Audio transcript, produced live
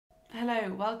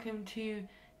Hello, welcome to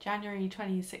January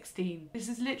 2016. This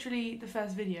is literally the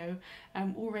first video.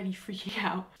 I'm already freaking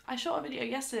out. I shot a video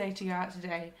yesterday to go out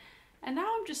today, and now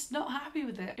I'm just not happy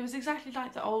with it. It was exactly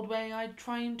like the old way I'd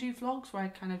try and do vlogs, where I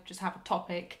kind of just have a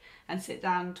topic and sit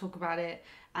down and talk about it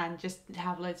and just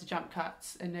have loads of jump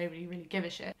cuts and nobody really give a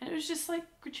shit. And it was just like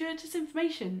gratuitous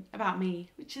information about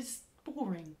me, which is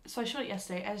boring. So I shot it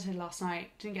yesterday, edited last night,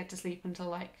 didn't get to sleep until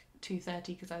like 2:30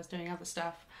 because I was doing other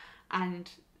stuff, and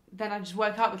then I just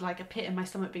woke up with like a pit in my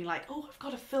stomach being like, oh, I've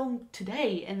got to film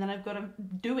today and then I've got to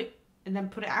do it and then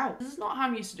put it out. This is not how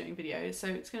I'm used to doing videos, so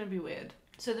it's going to be weird.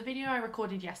 So the video I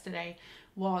recorded yesterday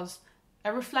was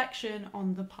a reflection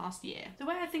on the past year. The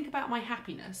way I think about my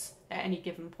happiness at any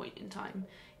given point in time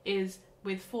is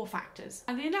with 4 factors.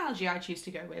 And the analogy I choose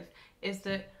to go with is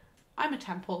that I'm a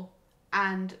temple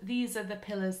and these are the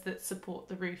pillars that support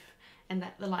the roof and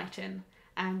let the light in.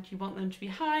 And you want them to be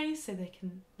high so they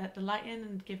can let the light in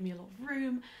and give me a lot of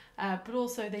room, but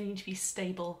also they need to be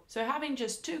stable. So having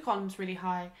just 2 columns really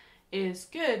high is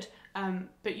good,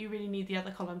 but you really need the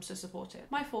other columns to support it.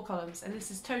 My 4 columns, and this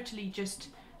is totally just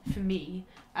for me,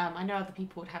 I know other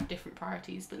people would have different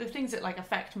priorities, but the things that like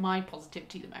affect my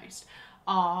positivity the most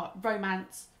are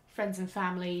romance, friends and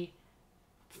family,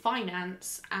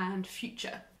 finance, and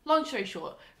future. Long story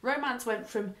short, romance went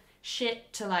from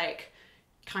shit to like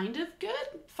kind of good.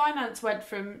 Finance went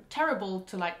from terrible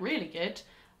to like really good.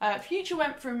 Future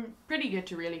went from pretty good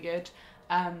to really good.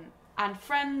 And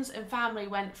friends and family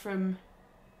went from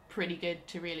pretty good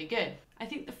to really good. I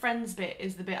think the friends bit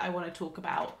is the bit I want to talk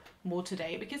about more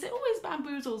today because it always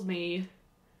bamboozles me.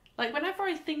 Like whenever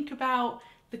I think about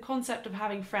the concept of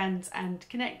having friends and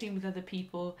connecting with other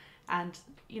people and,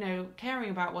 you know,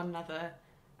 caring about one another,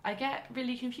 I get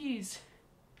really confused.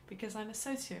 Because I'm a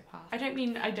sociopath. I don't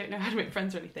mean I don't know how to make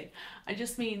friends or anything. I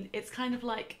just mean it's kind of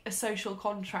like a social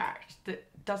contract that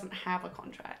doesn't have a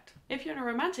contract. If you're in a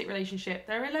romantic relationship,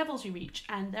 there are levels you reach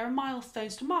and there are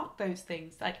milestones to mark those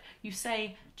things. Like you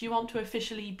say, do you want to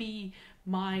officially be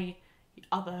my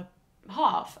other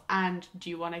half? And do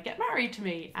you want to get married to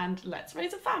me? And let's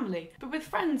raise a family. But with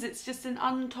friends, it's just an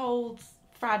untold,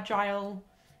 fragile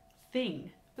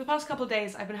thing. For the past couple of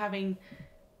days, I've been having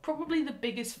probably the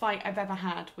biggest fight I've ever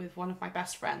had with one of my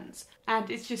best friends, and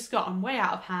it's just gotten way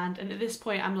out of hand, and at this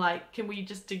point I'm like, can we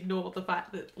just ignore the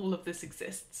fact that all of this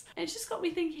exists? And it's just got me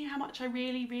thinking how much I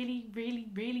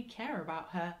really care about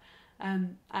her,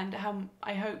 and how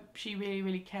I hope she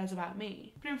really cares about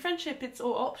me. But in friendship it's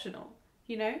all optional,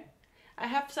 you know? I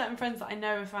have certain friends that I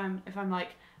know if I'm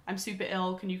like, I'm super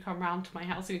ill, can you come round to my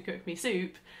house and cook me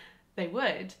soup? They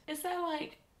would. Is there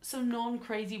like some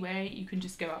non-crazy way you can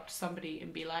just go up to somebody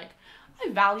and be like, I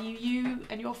value you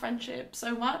and your friendship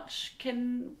so much,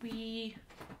 can we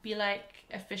be like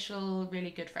official really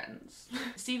good friends?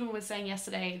 Stephen was saying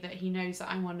yesterday that he knows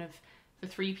that I'm one of the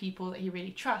 3 people that he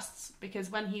really trusts, because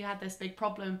when he had this big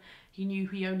problem he knew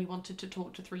he only wanted to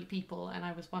talk to 3 people and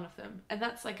I was one of them, and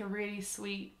that's like a really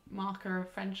sweet marker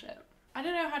of friendship. I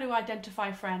don't know how to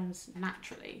identify friends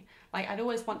naturally. Like I'd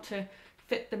always want to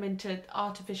fit them into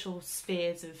artificial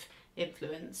spheres of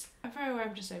influence. I'm very aware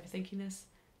I'm just overthinking this.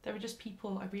 There are just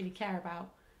people I really care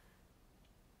about,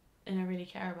 and I really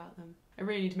care about them. I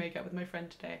really need to make up with my friend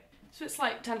today. So it's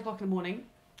like 10 o'clock in the morning,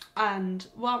 and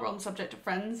while we're on the subject of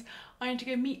friends, I need to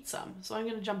go meet some. So I'm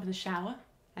going to jump in the shower,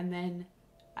 and then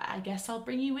I guess I'll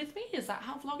bring you with me. Is that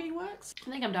how vlogging works? I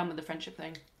think I'm done with the friendship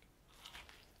thing.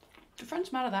 Do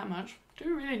friends matter that much? Do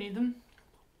we really need them?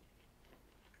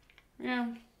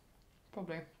 Yeah.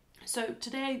 Probably. So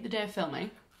today, the day of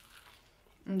filming,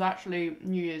 is actually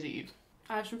New Year's Eve.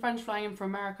 I have some friends flying in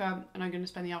from America and I'm going to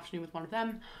spend the afternoon with one of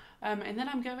them, and then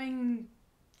I'm going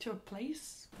to a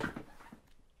place.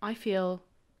 I feel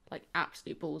like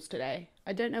absolute balls today.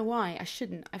 I don't know why. I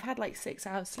shouldn't. I've had like 6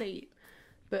 hours sleep,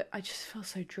 but I just feel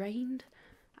so drained,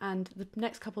 and the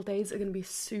next couple of days are going to be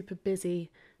super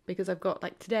busy because I've got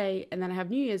like today, and then I have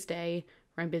New Year's Day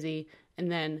where I'm busy,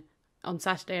 and then on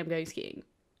Saturday I'm going skiing.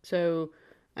 So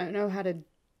I don't know how to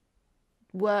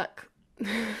work.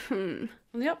 On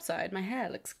the upside, my hair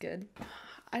looks good.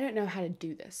 I don't know how to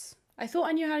do this. I thought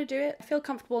I knew how to do it. I feel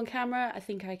comfortable on camera. I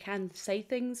think I can say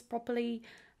things properly.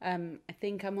 I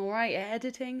think I'm alright at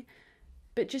editing.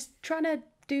 But just trying to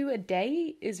do a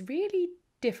day is really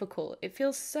difficult. It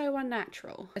feels so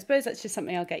unnatural. I suppose that's just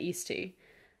something I'll get used to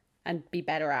and be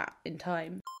better at in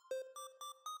time.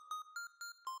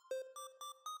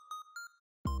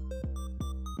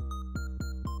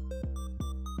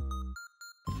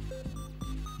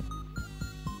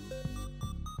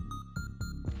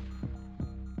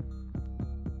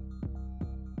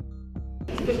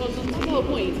 Because on the whole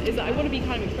point is that I want to be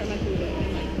kind of experimental with it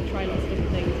and like try lots of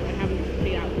different things, but I haven't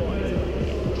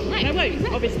I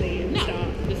won't, obviously, No, start.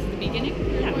 this is the beginning.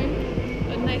 Yeah.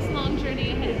 A nice long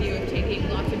journey ahead of you of taking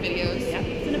lots of videos. Yeah,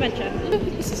 it's an adventure.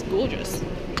 This is gorgeous.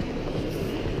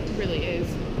 It really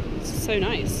is. It's so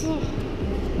nice.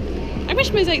 I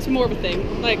wish mosaics were more of a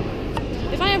thing. Like,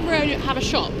 if I ever have a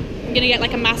shop, I'm gonna get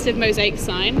like a massive mosaic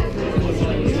sign.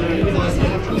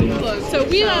 So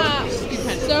we are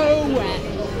so wet.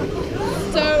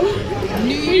 So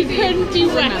we couldn't be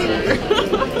wetter.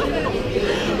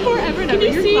 Forever and ever.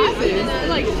 Can you see?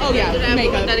 Like, oh yeah,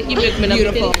 makeup.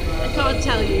 Beautiful. I can't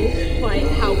tell you quite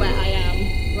how wet I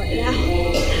am right now.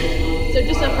 So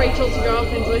just left Rachel to go off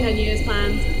and enjoy her New Year's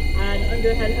plans, and I'm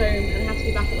gonna head home and I have to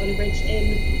be back at London Bridge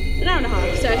in an hour and a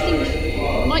half. So I think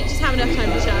I might just have enough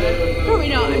time to shower. Probably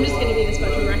not. I'm just gonna be in this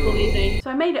much of a wreck all evening. So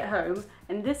I made it home,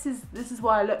 and this is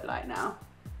what I look like now.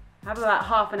 I have about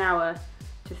half an hour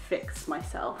to fix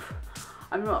myself.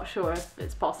 I'm not sure if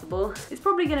it's possible. It's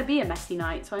probably gonna be a messy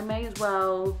night, so I may as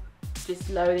well just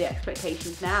lower the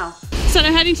expectations now. So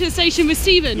I'm heading to the station with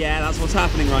Stephen. Yeah, that's what's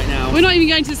happening right now. We're not even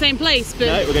going to the same place, but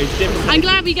no, we're going to different places. I'm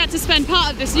glad we get to spend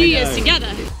part of this New Year's together. I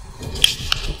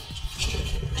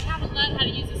haven't learned how to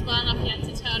use this well enough yet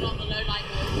to turn on the low light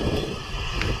mode.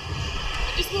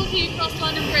 I'm just walking across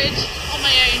London Bridge on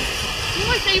my own. One of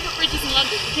my favourite bridges in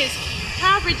London, because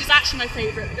Tower Bridge is actually my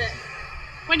favourite, but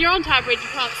when you're on Tower Bridge you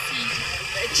can't see Tower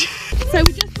Bridge. So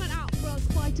we just went out for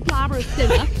quite a glamorous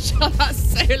dinner. Shut up,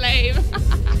 so lame.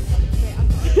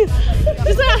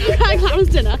 Just a glamorous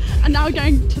dinner, and now we're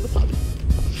going to the pub.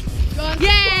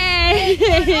 Yay!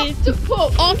 Off to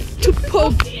pub. Off to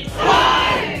pub.